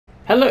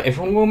Hello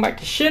everyone, welcome back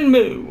to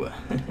Shenmue!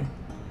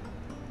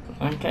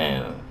 Okay,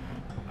 I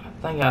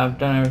think I've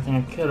done everything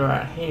I could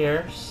right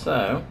here,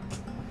 so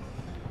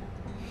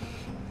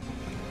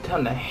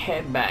time to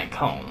head back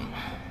home.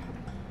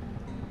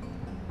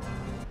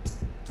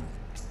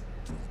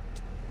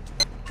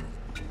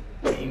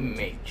 Let me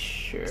make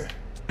sure.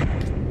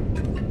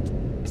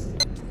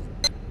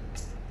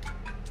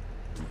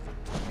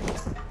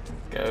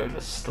 Go to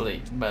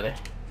sleep, buddy.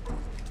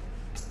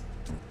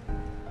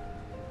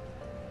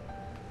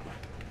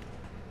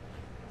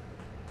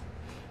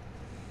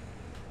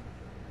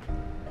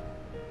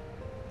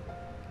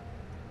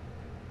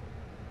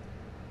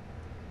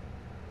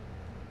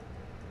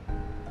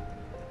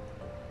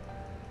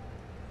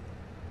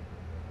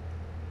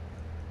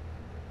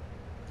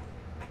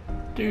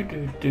 Do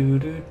do do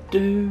do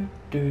do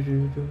do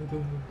do do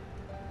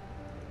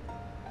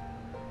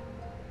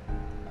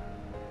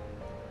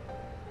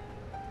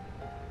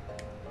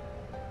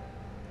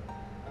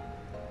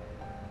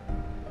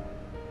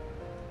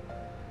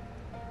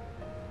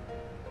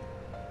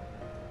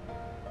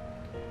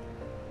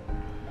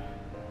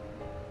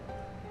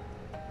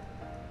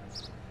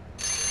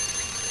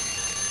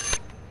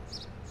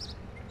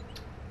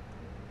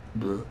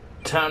do.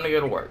 Time to go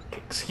to work.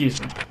 Excuse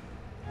me.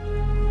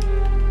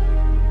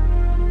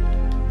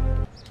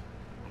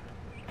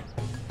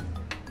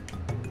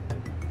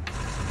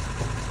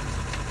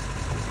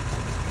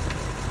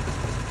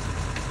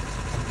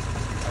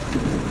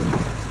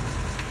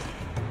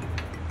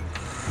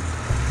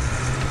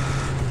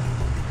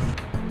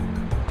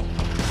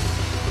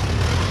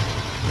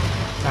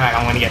 Alright,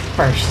 I'm gonna get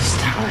first this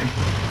time.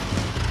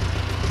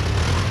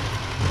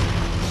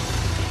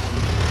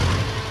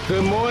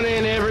 Good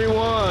morning,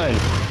 everyone.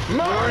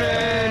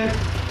 Morning!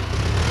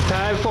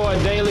 Time for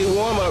a daily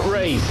warm-up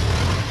race.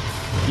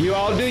 You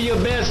all do your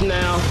best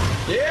now.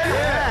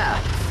 Yeah!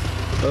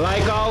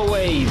 Like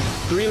always,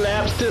 3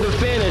 laps to the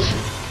finish.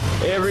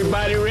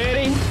 Everybody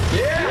ready?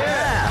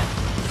 Yeah!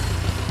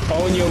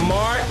 On your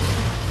mark.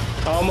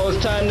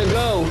 Almost time to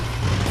go.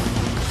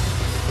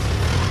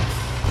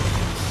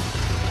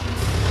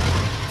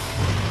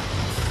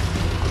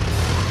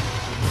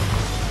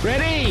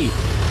 Ready?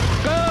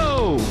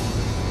 Go!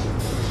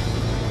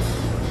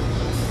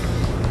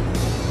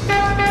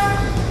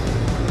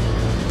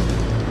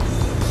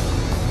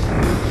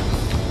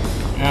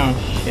 Oh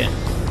shit.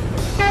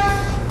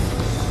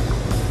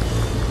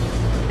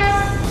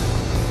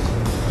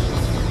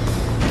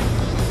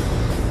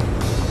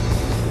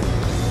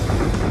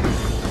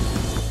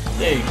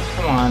 Dude,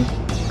 come on.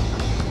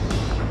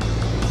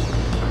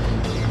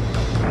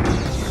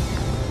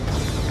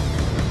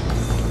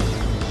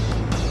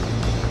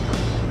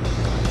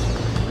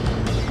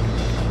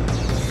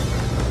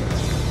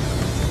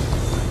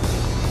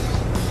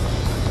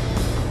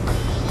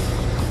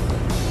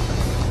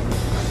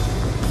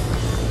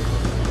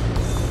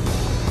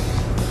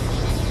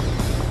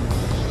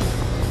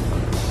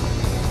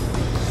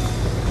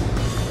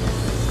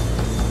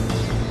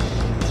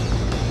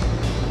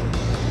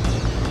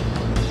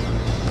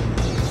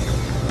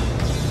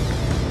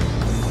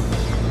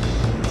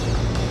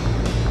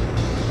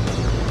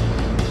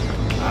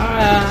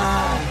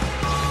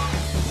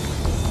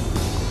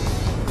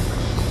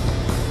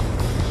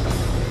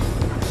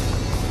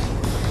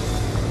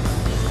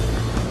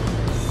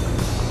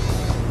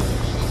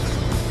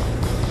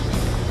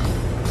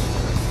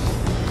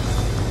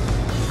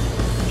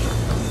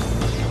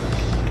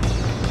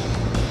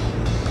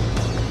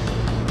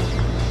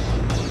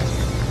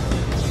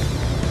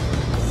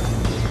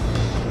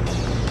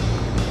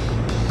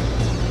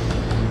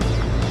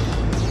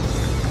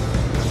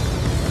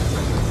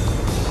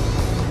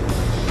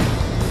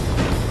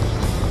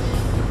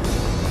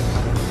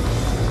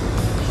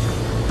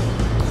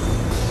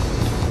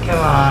 Come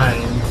on,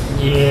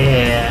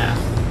 yeah.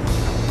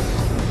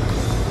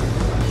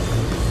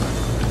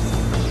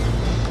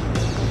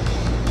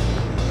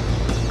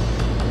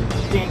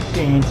 Dun,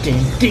 dun,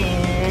 dun,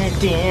 dun,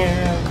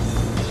 dun.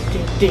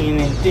 Dun, dun,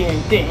 dun,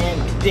 dun,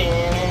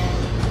 dun.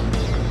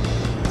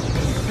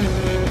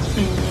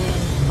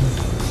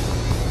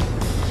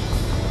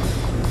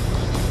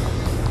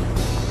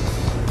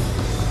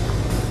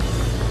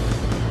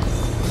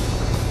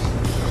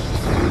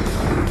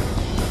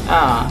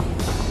 Ah.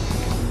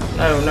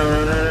 No.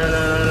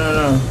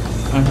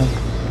 Okay.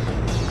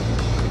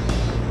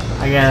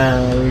 I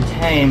gotta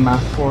retain my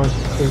 4th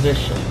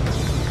position.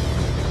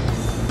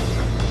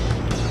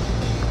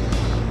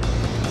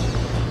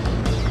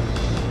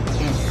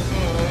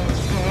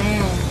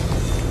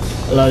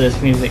 I love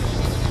this music.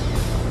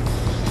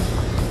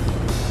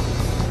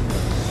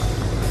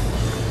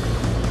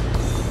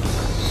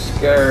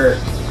 Skirt.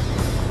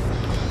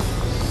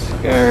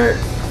 Skirt.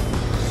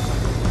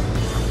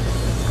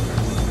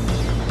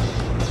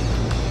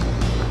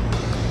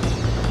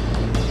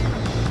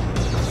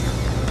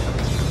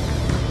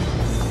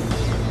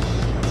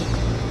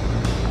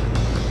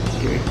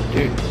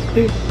 Do,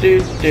 do, do,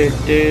 do,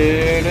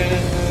 do.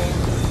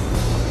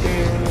 Do,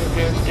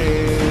 do, do.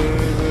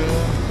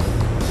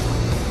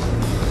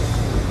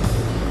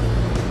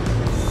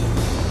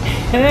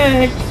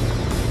 Heck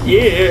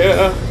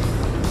yeah.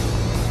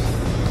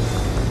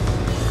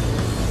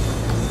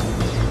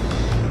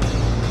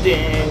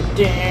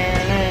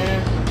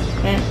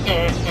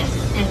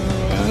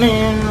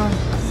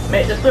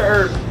 Make the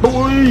third,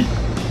 boy.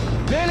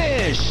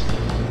 Finish!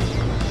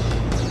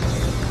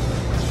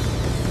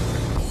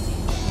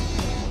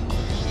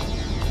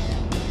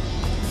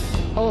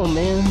 Oh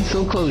man,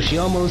 so close, you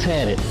almost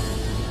had it.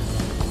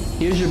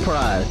 Here's your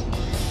prize.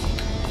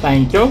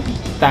 Thank you.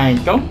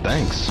 Thank you.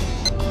 Thanks.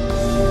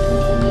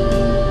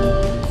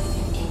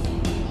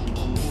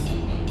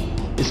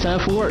 It's time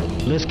for work.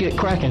 Let's get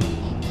cracking.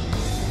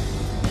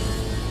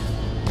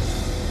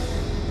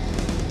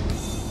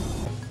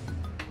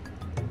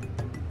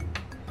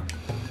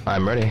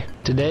 I'm ready.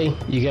 Today,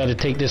 you gotta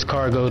take this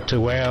cargo to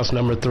warehouse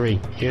number 3.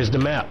 Here's the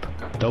map.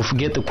 Don't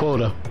forget the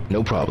quota.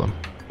 No problem.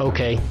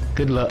 Okay,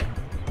 good luck.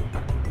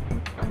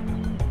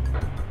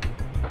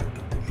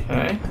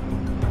 Okay.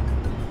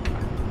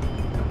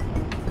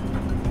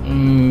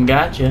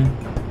 Gotcha.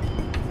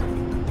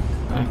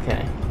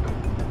 Okay.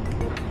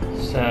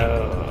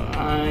 So,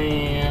 I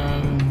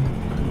am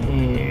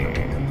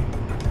here.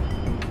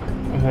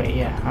 Okay,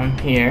 yeah, I'm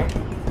here.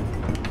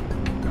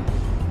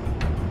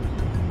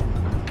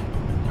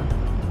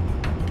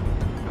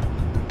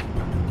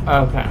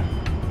 Okay.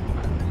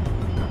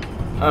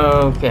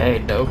 Okay.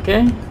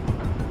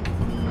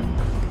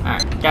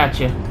 Alright,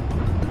 gotcha.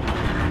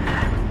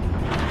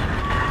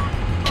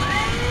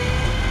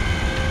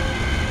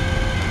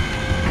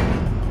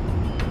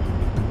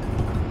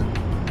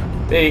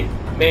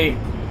 Beep.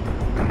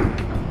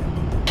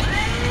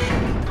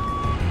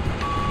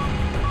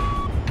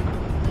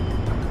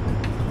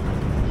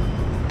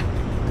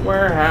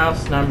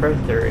 Warehouse number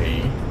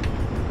 3.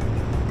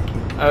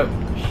 Oh,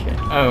 shit.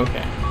 Oh,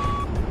 okay.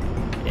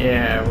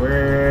 Yeah,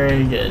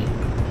 we're good.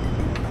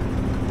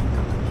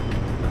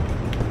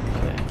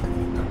 Okay.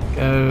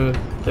 Go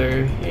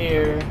through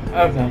here.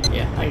 Okay,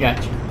 yeah, I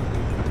got you.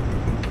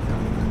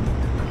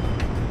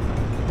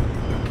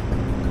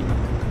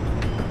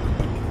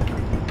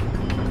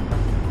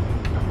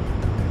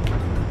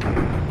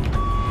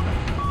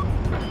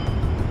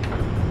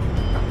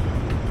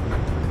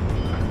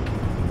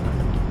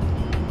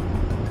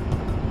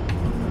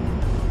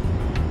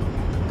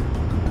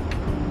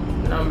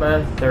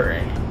 Number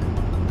 3.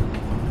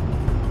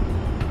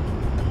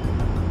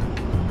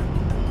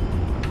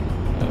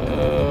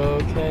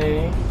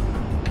 Okay.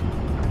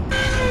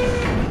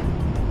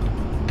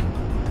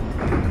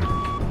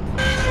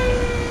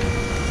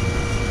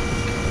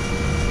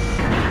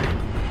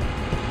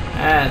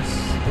 That's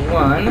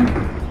 1.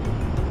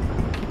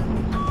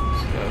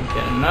 Let's go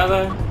get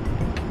another.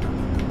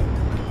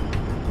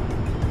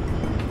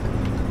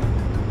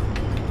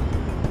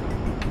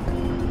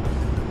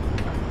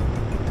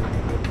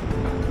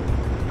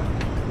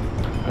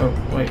 Oh,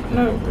 wait,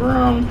 no,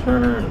 wrong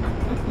turn.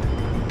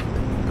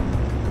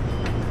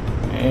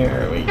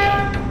 There we go.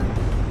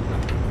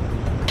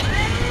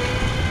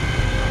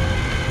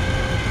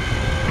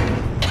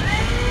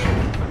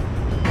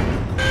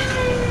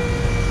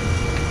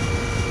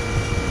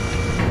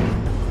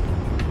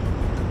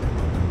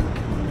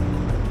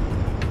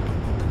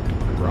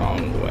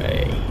 Wrong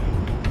way.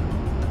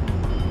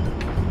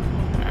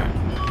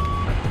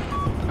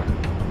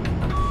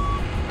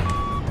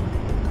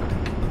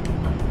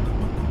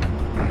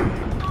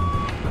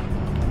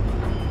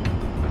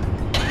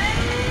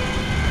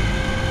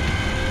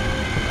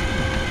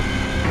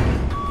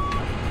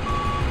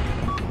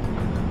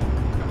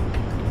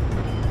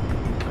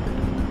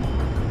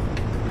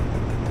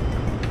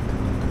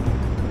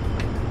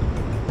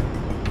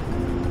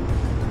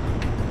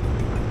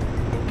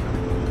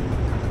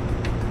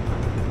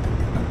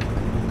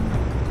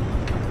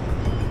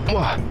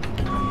 What?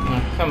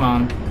 Oh, come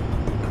on.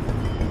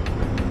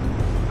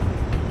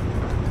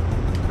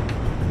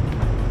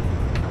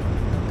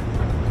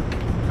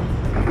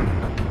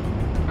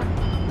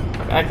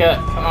 Back up,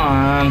 come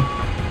on.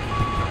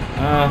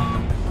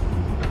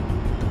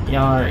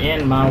 Y'all are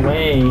in my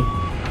way.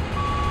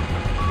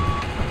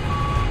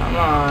 Come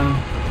on.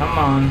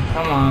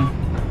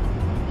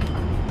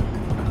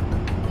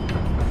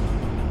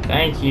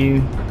 Thank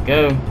you.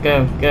 Go.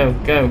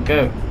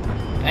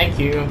 Thank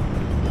you.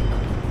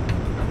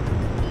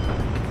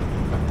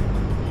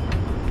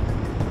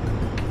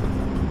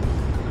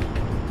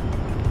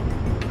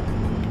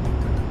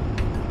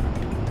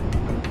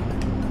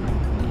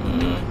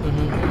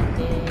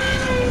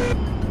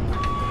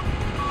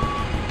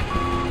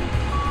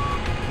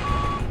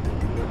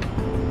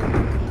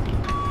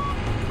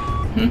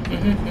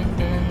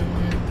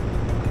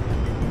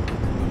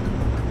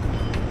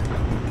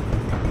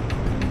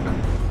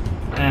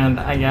 And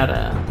I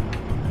gotta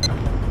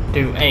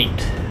do 8.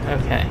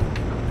 Okay.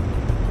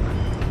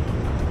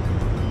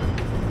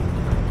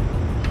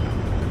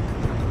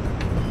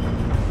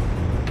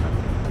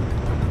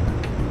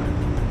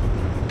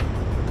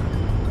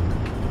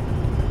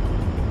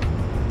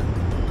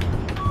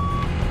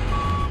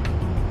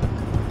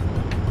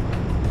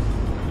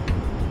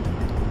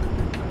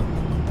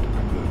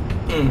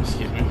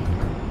 Excuse me.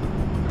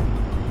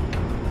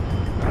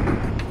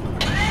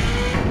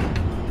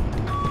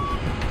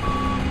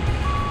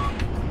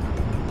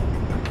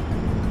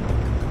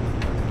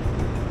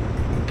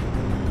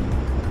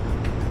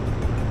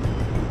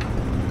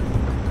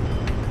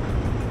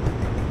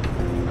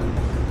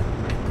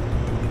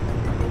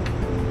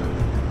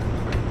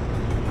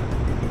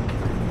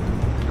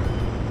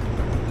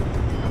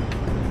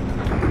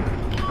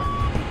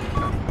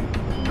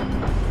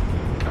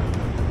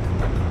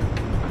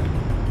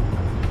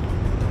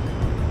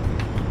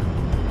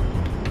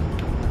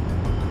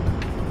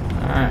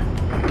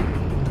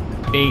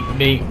 beep,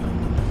 beep.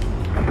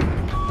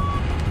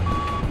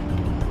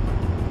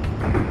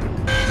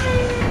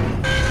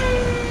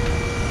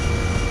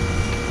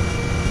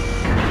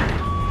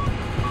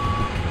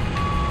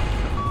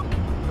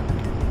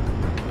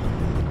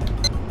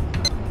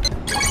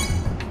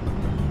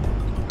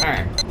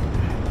 Alright.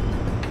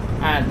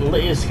 I at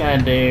least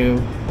gotta do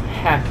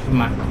half of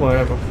my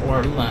quota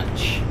before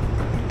lunch.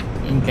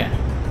 Okay.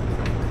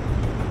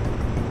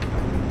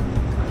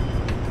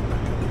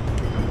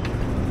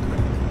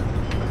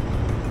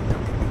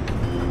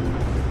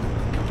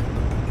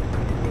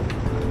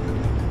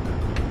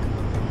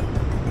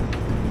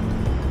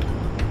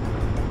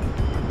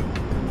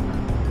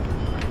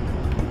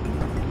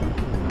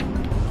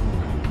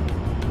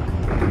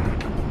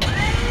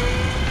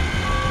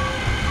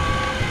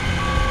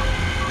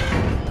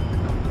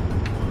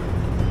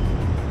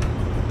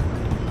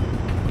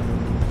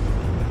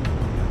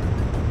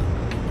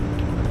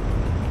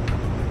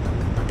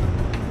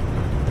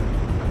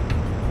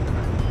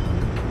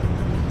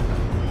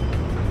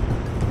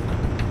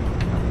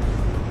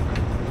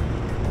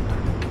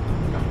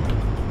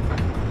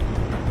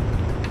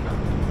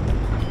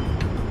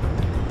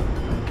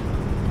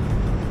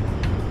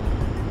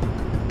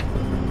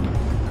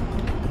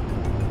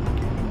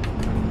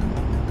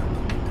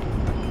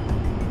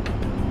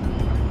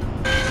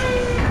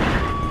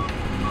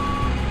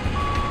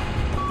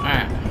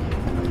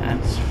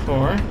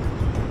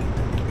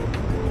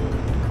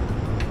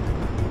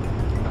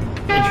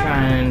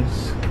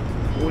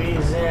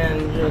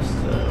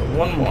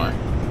 One more.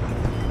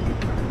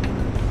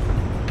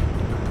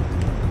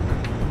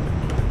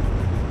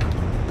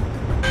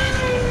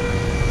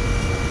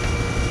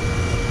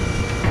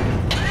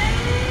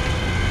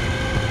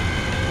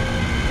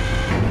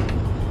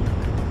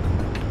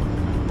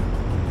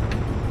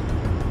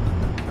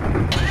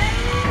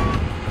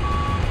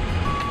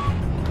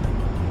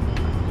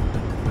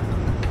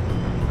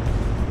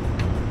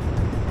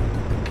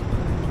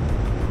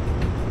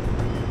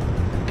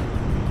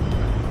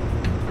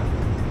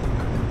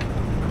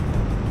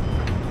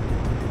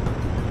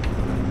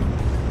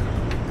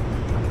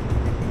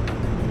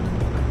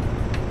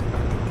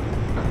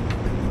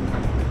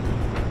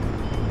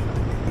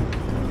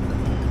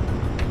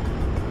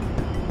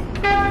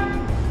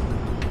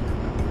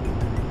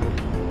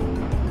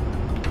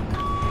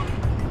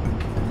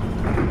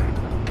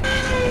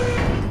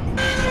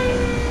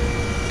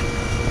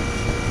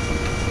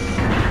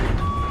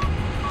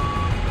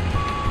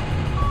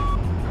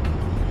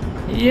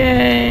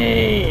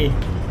 Yay!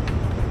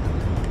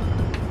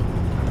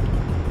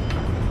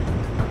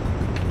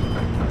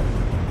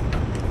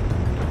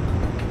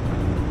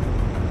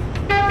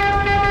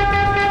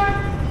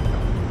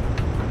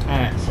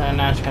 Alright, so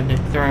now I just gotta do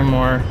 3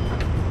 more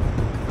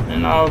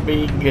and I'll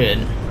be good.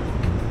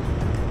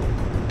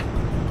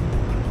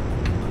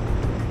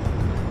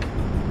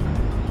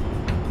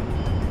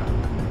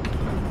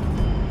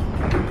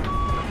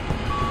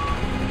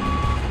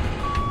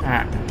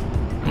 Alright,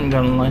 I'm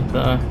gonna let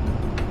the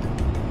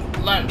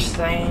lunch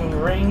thing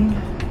ring.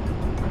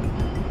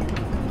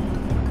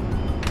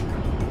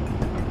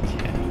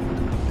 Okay.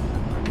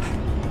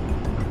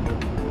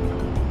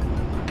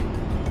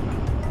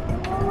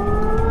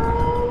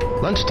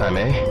 Lunchtime,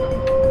 eh?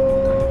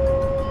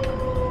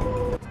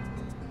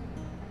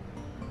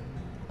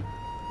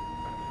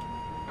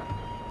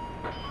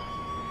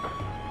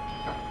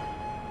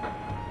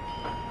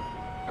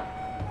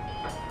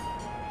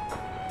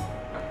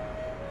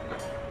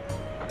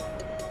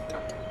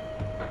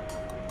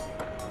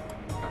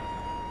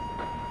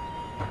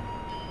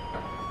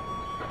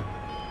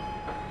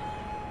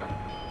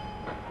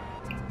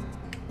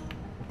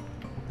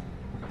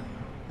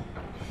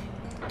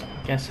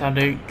 Guess I'll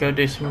go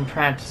do some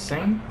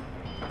practicing.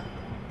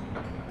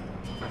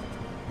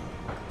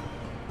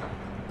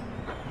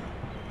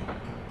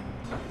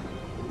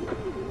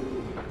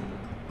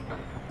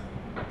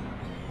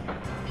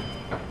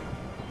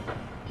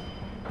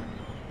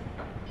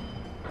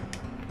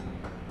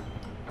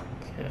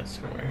 Okay,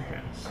 that's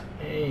warehouse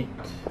 8.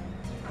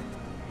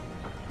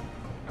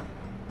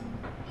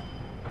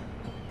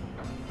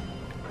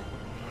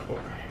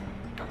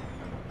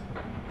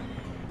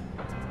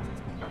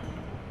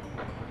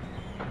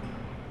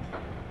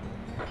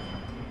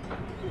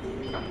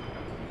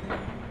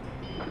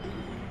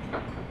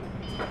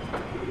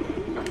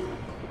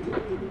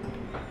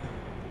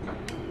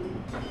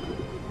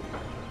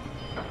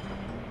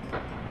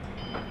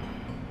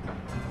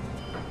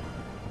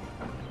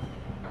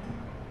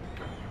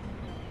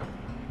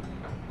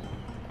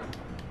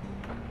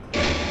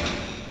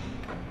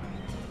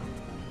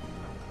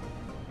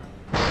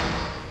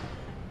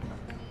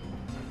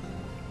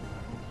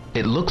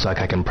 It looks like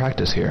I can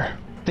practice here.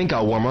 Think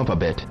I'll warm up a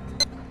bit.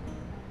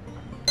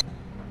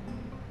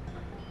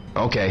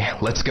 Okay,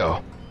 let's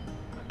go.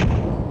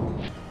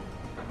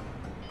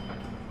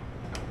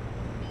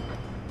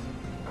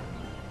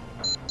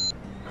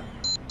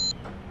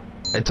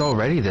 It's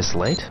already this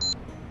late?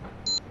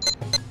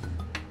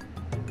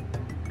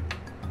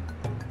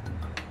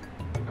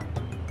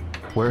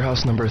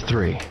 Warehouse number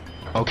 3.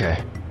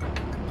 Okay.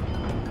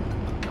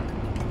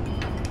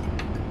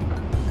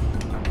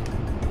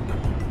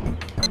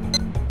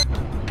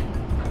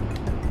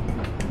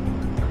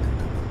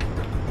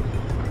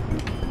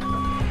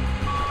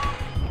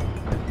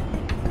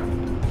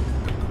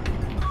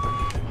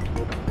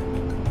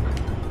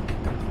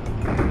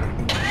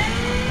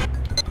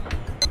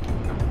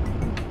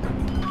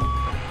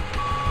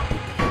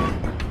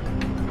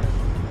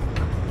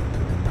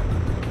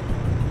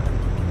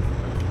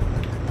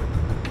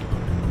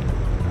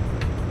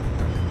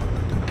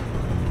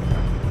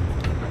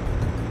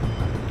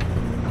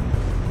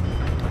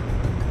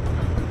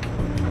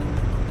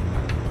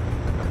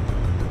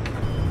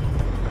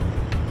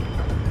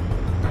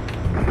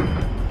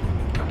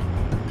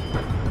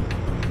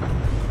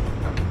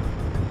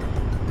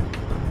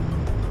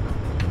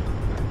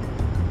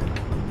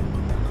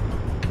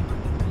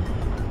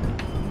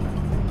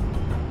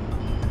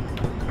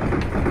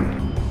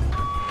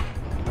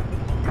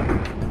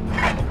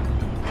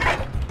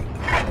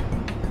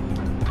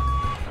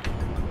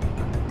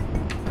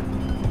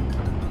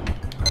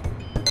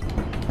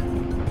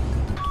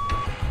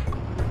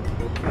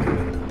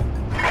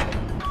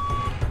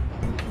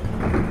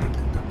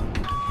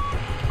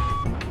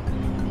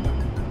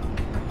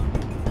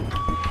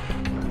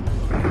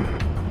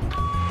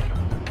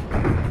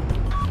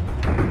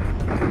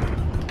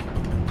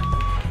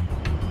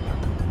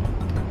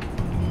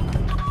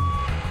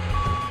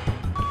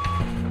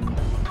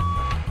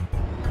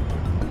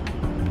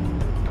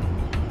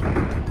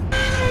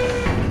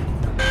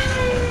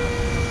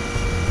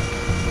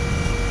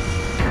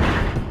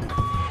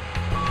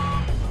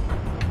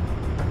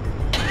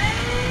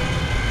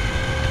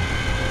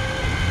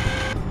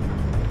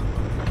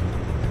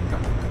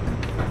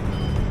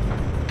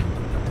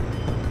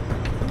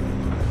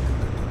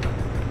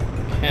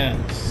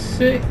 That's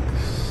 6.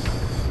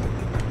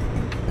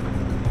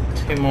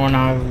 2 more and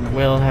I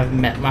will have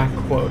met my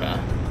quota.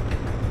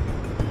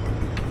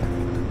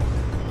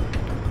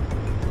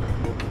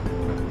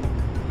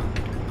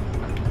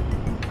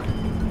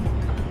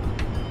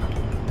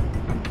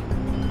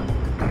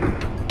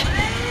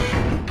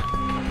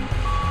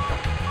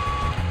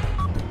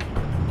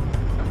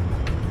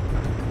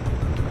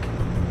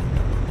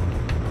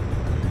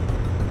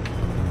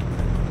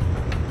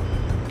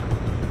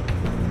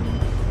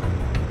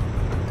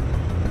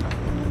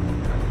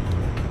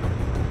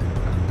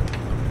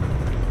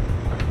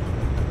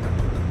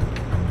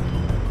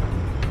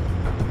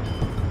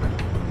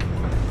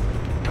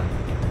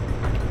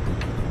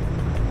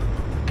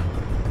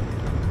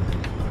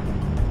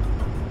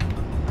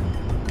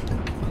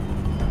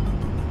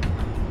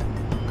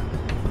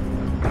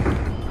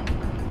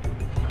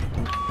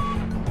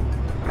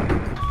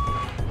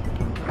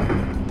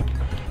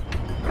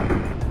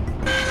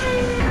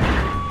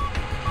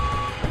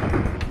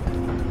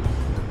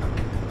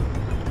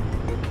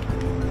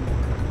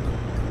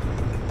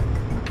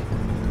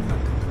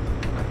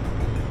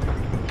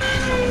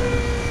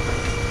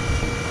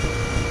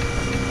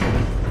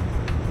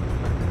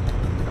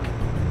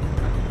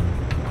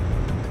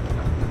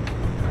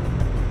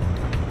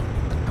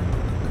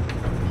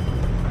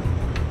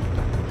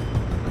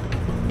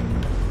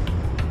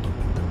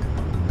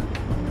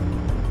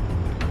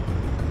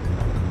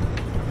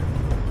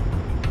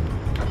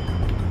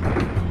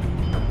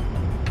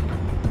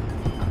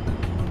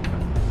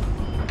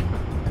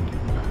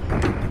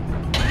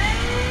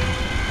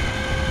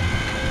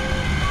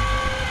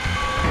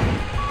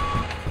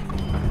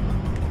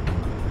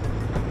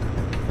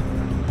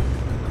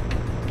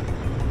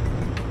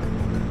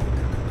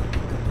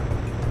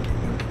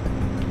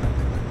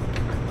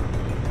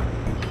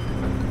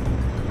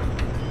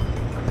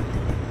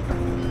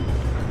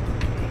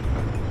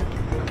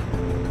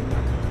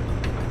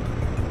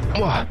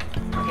 What?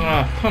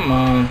 Oh, come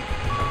on.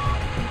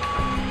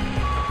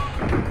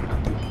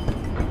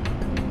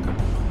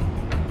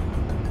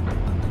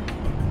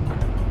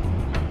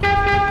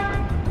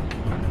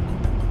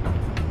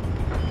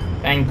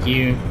 Thank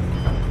you.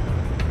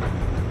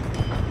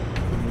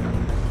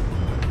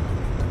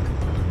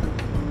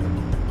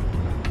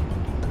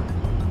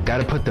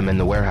 Gotta put them in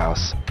the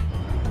warehouse.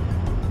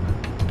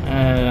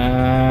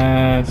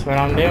 That's what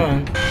I'm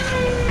doing.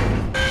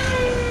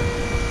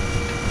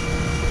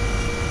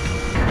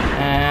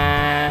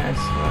 That's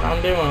what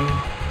I'm doing.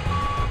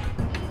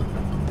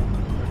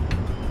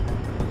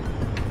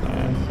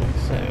 5,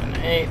 6, 7,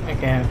 8.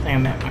 Okay, I think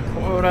I'm at my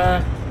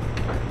quota.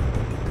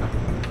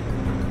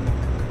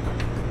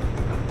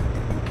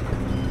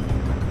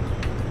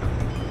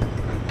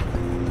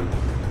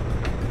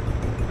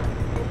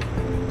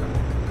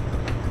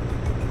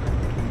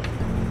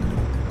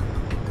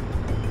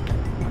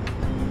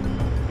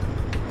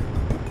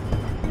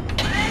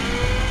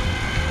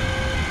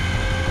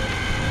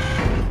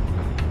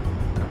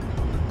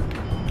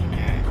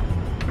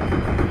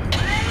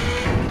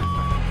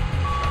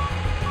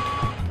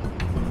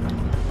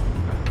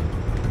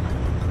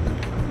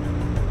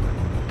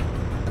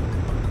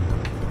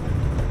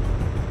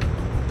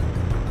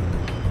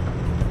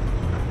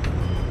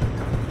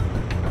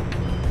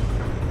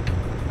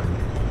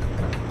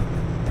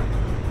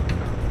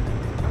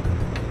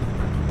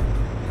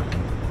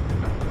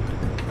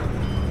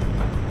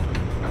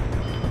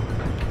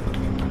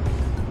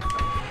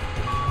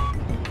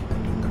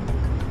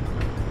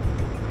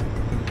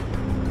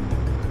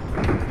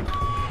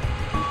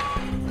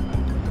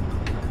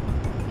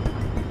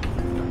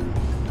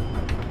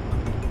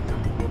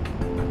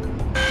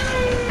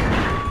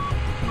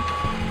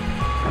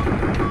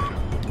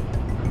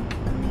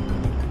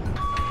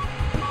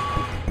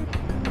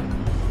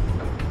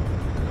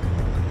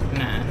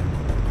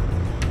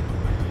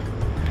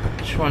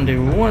 Just want to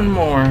do one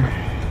more.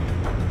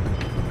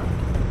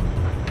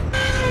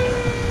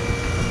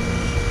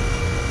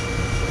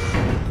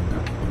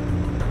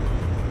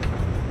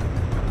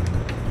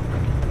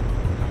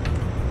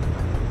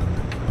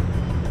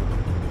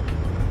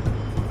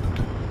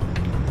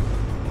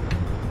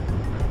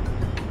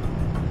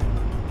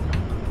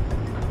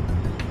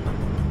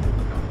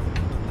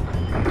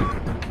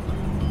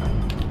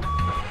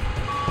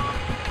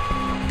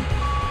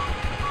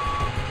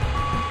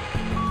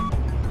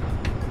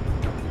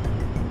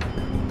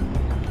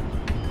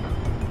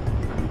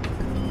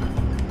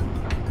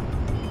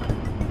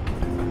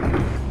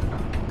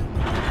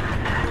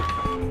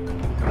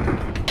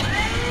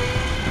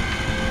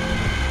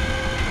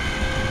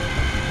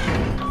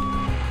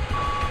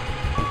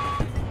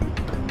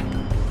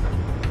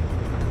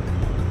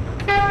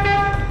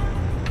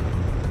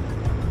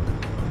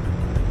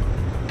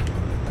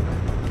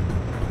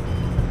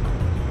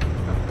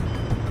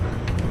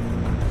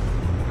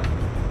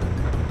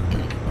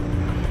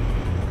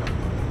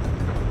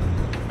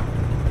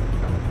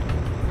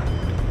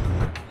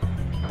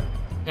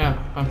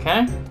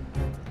 Okay.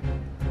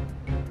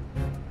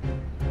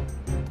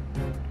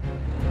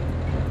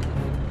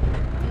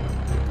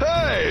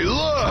 Hey,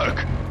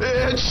 look!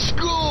 It's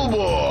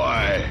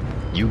Schoolboy!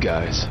 You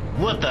guys.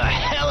 What the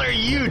hell are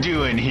you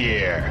doing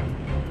here?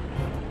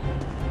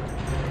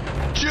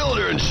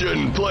 Children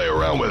shouldn't play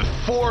around with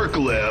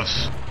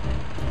forklifts.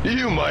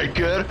 You might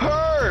get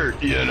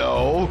hurt, you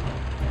know.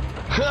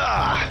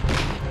 Ha!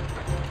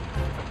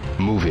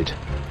 Move it.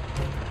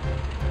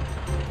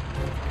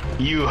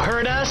 You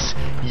heard us?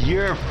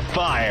 You're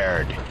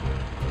fired.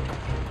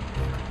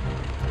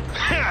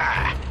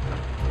 Ha!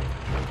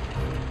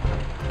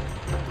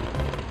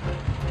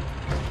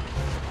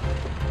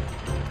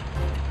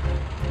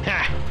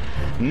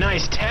 Ha!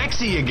 Nice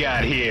taxi you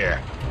got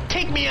here.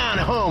 Take me on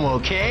home,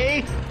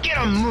 okay? Get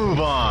a move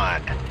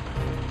on.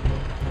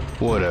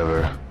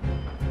 Whatever.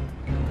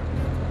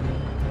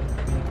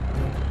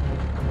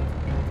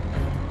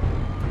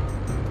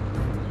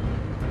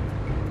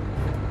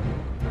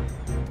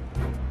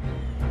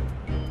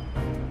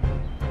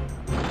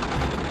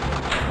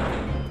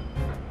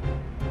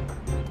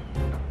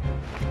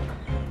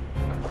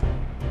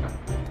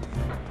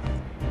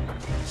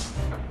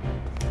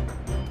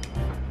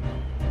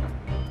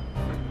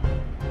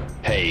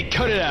 Hey,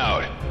 cut it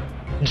out.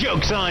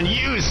 Joke's on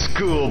you,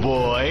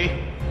 schoolboy.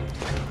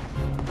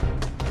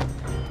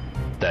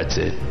 That's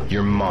it.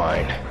 You're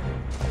mine.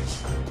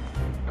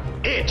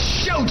 It's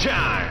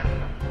showtime!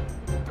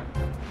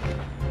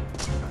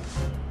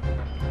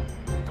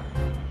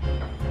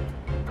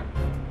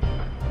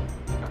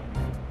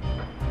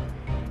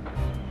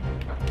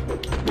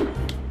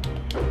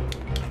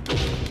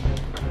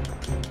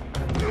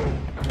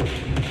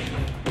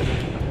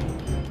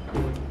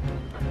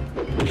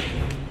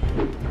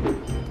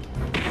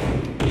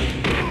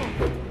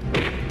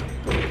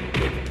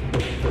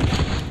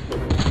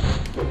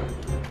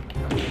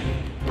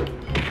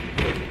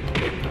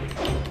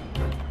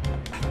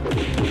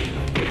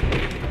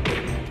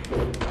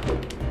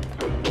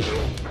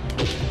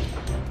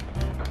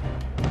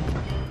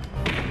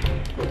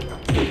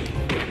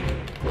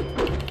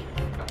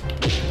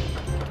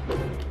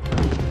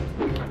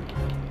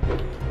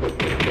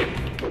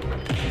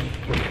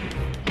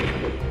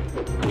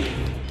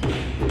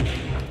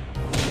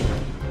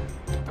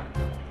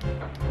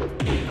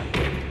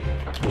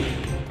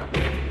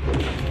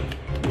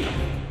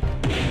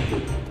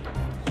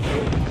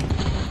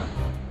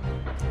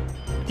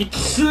 Get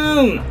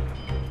soon!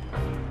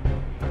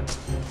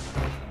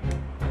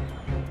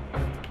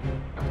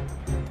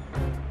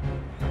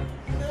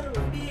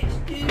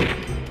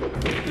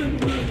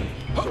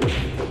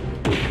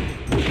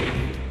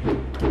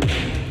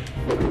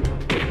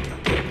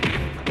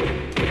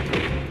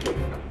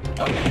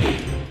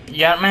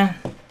 You got it, man?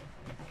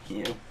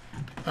 Yeah.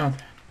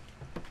 Okay.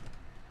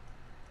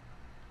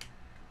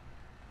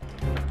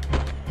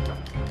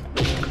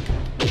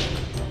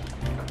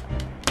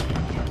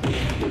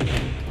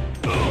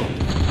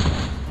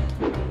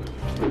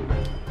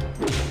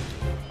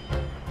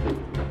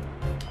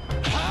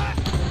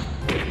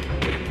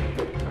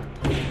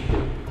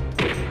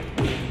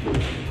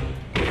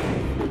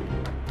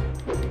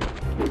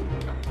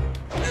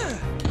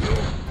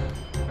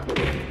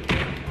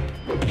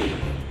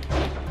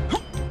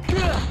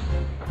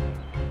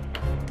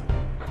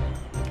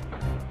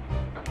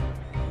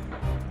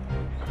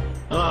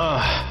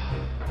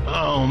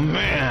 Oh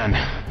man.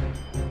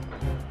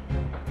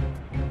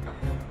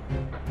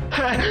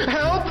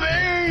 Help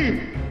me!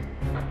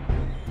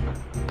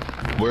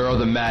 Where are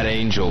the Mad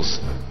Angels?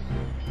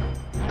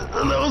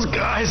 Those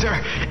guys are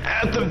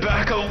at the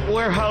back of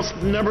warehouse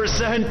number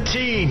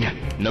 17.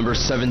 Number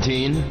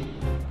 17?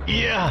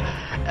 Yeah,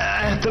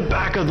 at the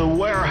back of the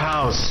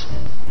warehouse.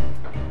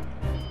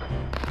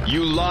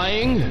 You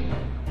lying?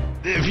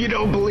 If you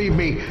don't believe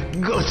me,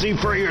 go see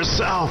for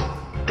yourself.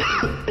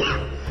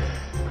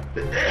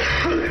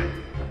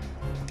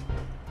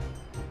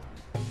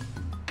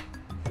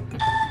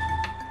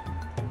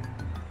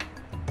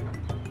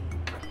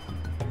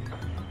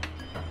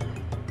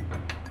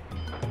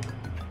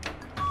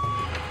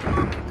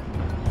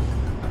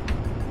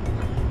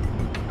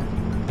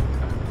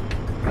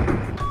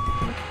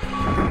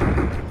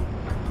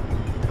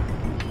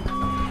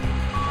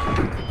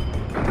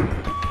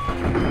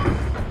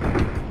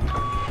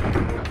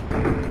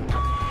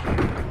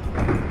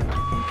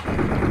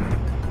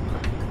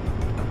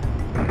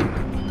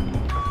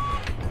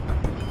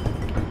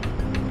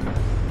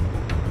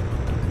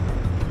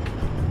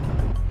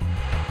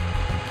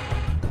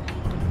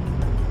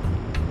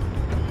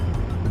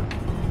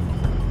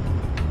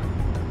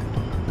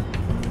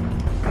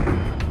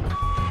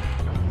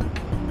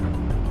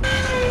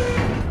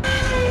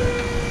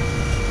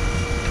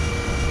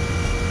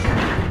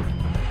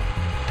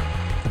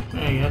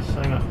 I guess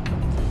I got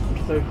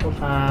 3, 4,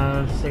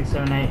 5, 6,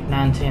 7, 8,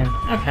 9, 10.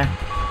 Okay.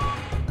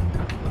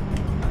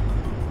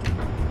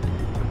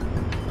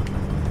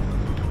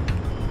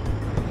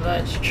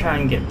 Let's try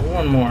and get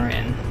one more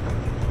in.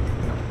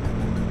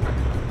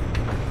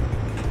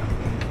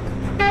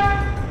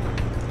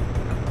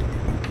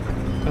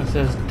 It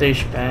says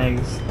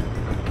douchebags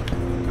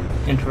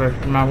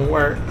interrupted my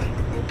work.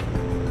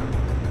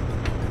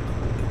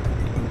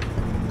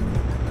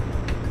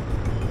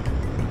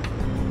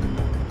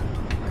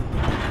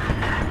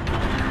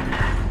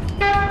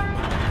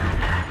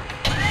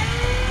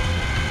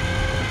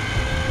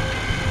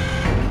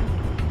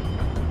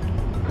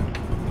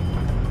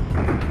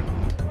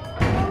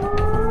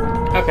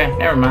 Okay,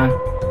 never mind.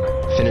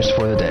 Finished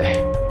for the day.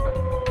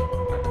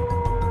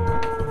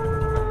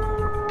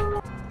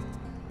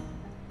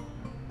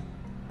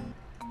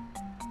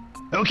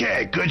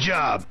 Okay, good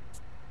job.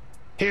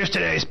 Here's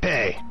today's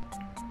pay.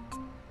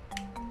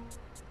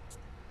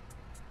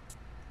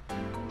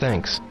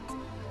 Thanks.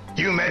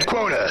 You met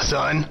quota,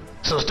 son.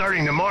 So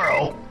starting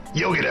tomorrow,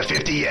 you'll get a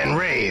 50 yen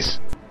raise.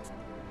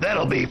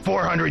 That'll be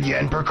 400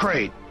 yen per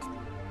crate.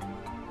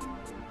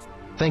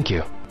 Thank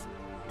you.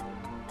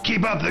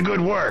 Keep up the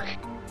good work.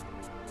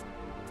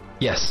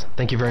 Yes,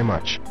 thank you very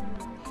much.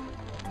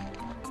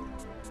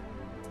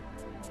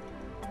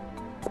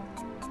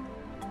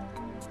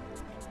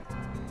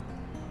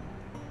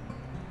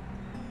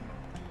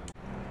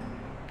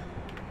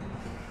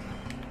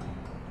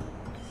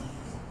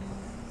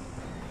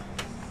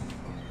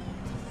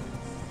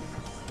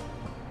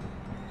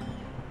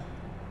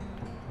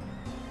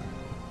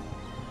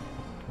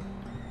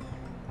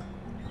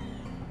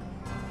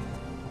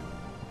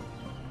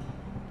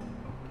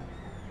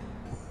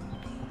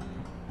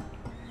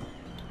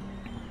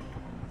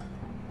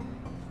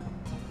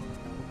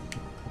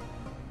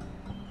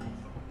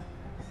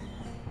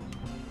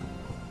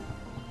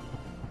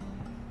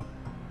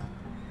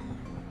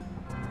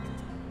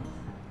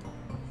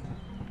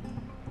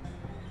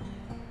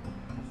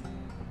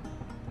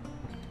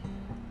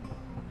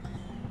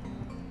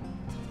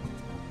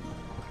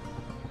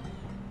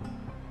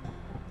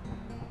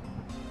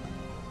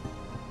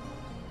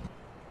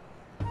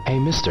 Hey,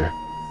 mister.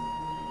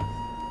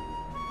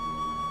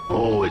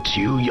 Oh, it's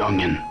you,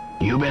 youngin'.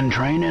 You been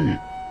training?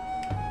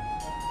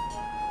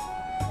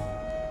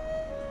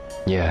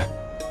 Yeah.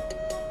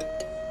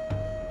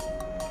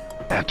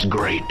 That's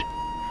great.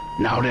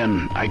 Now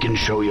then, I can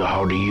show you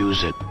how to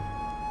use it.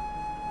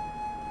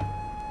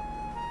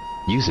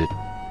 Use it?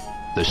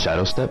 The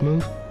shadow step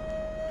move?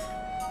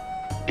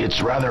 It's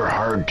rather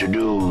hard to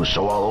do,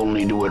 so I'll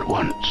only do it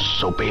once,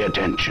 so pay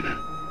attention.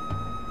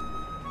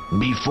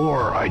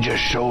 Before, I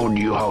just showed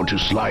you how to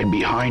slide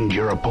behind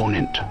your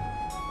opponent.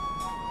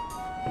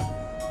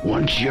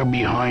 Once you're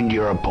behind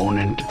your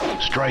opponent,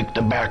 strike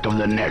the back of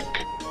the neck.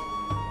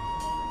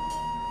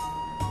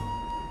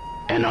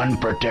 An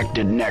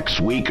unprotected neck's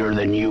weaker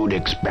than you'd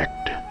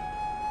expect.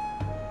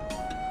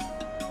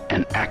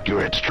 An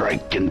accurate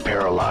strike can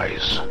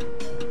paralyze.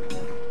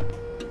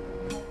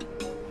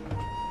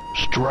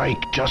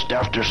 Strike just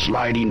after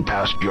sliding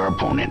past your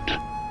opponent.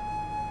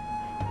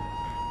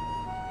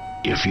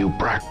 If you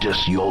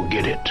practice, you'll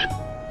get it.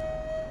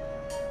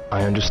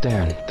 I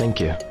understand. Thank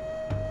you.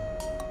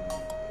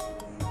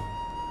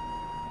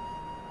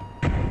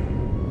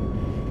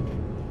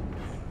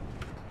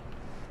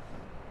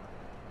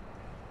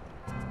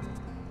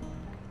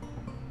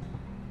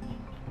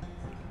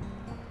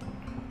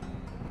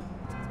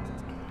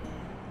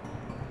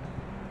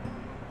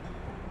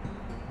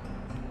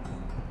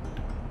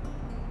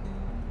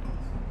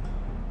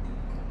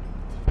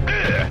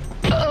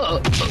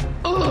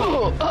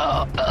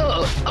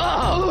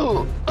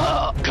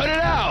 Cut it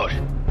out!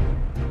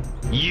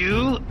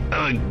 You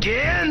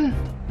again?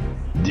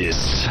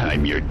 This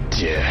time you're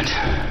dead.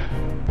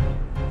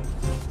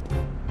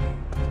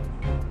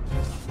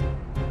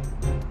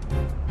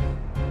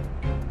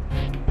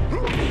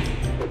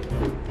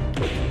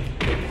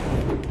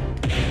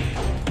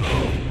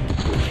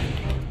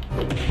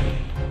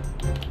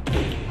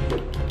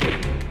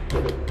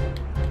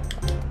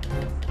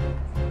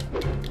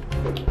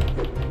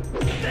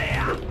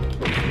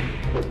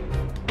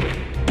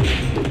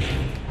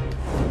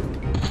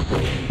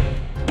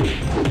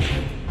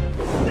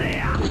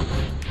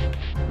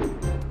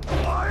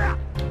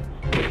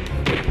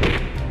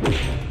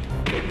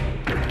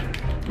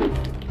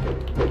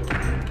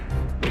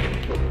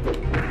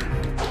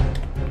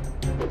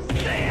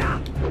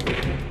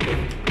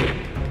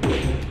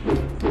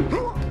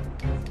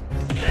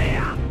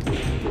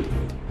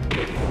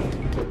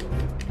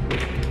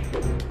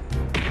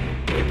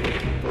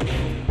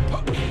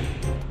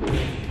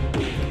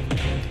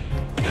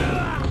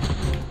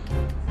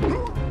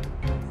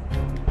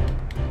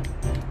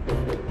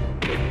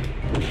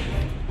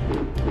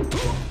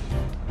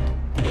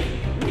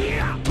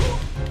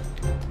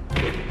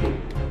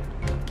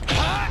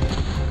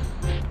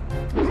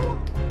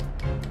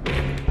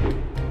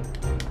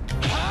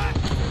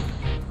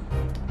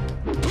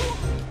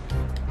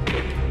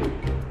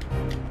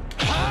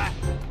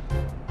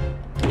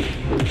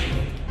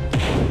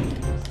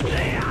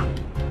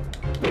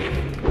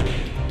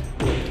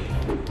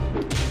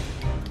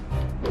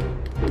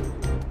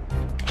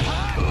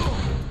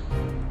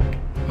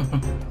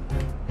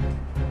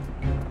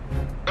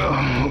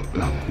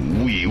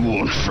 We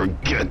won't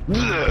forget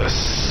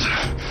this.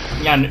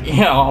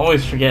 Yeah, I'll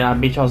always forget I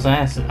beat y'all's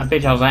ass.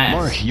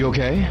 Mark, you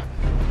okay?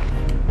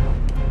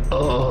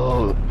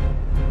 Oh,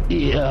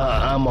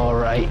 yeah, I'm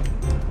alright.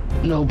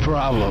 No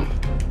problem.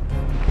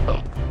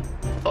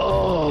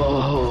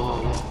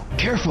 Oh,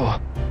 Careful!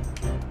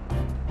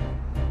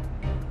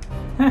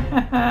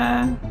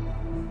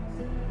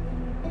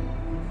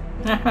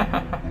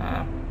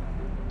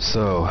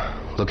 So,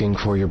 looking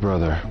for your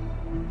brother.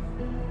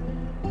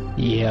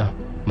 yeah,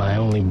 My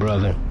only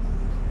brother.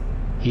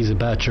 He's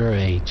about your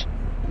age.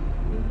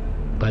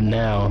 But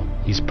now,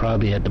 he's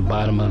probably at the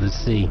bottom of the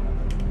sea.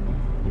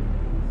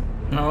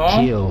 No.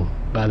 Killed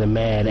by the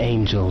Mad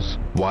Angels.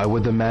 Why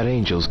would the Mad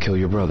Angels kill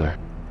your brother?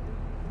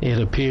 It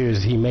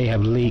appears he may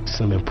have leaked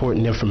some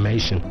important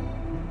information.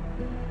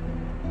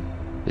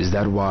 Is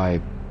that why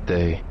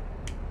they...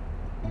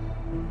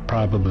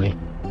 Probably.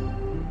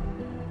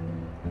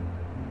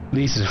 At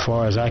least as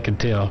far as I could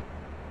tell,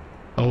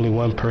 only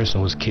one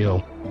person was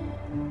killed.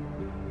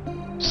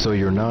 So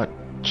you're not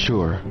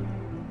sure?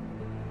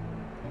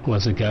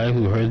 Was the guy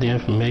who heard the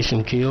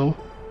information killed?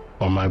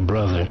 Or my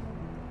brother,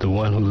 the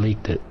one who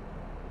leaked it?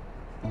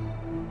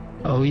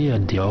 Oh yeah,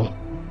 Dio.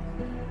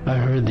 I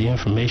heard the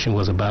information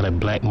was about a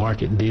black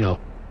market deal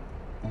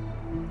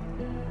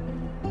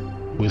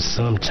with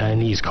some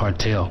Chinese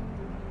cartel.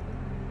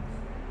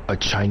 A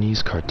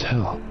Chinese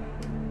cartel?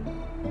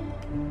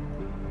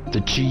 The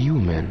GU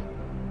men.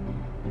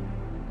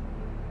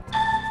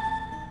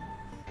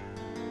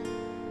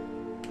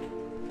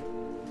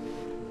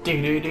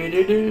 Do do do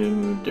do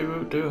do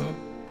do do.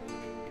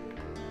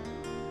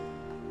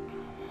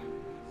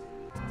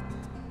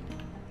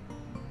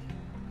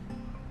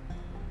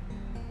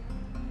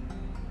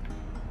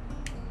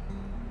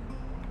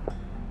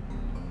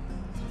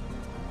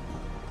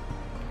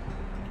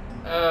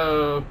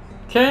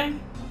 Okay.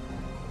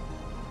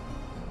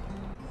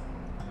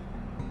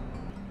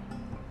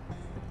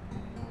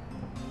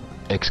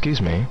 Excuse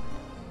me.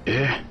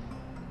 Eh?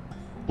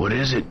 What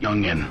is it,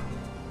 youngin?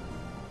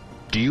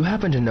 Do you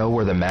happen to know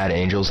where the Mad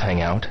Angels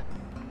hang out?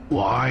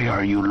 Why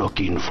are you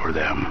looking for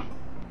them?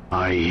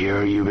 I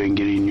hear you've been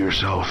getting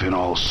yourself in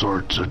all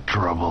sorts of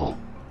trouble.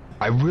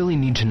 I really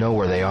need to know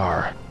where they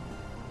are.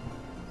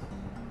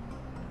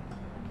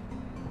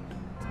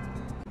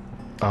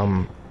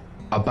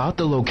 About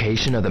the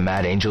location of the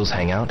Mad Angels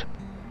hangout?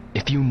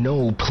 If you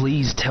know,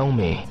 please tell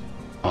me.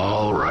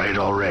 All right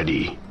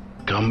already.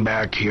 Come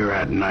back here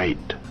at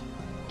night.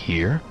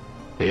 Here?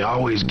 They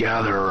always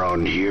gather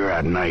around here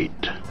at night.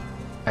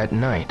 At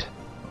night.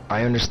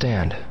 I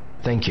understand.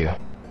 Thank you.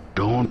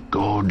 Don't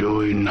go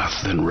doing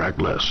nothing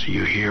reckless,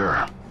 you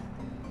hear?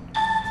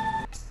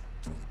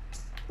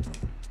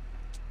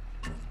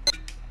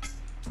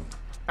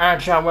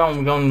 Alright y'all, well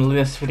we're going to leave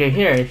this video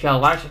here. If y'all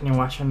liked it and you're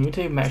watching on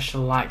YouTube, make sure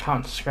to like,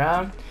 comment,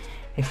 subscribe.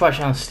 If you're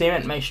watching on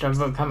Steam, make sure to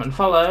vote, comment, and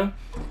follow. And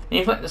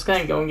if you like this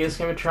game, go and give this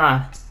game a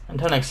try.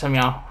 Until next time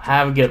y'all,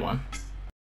 have a good one.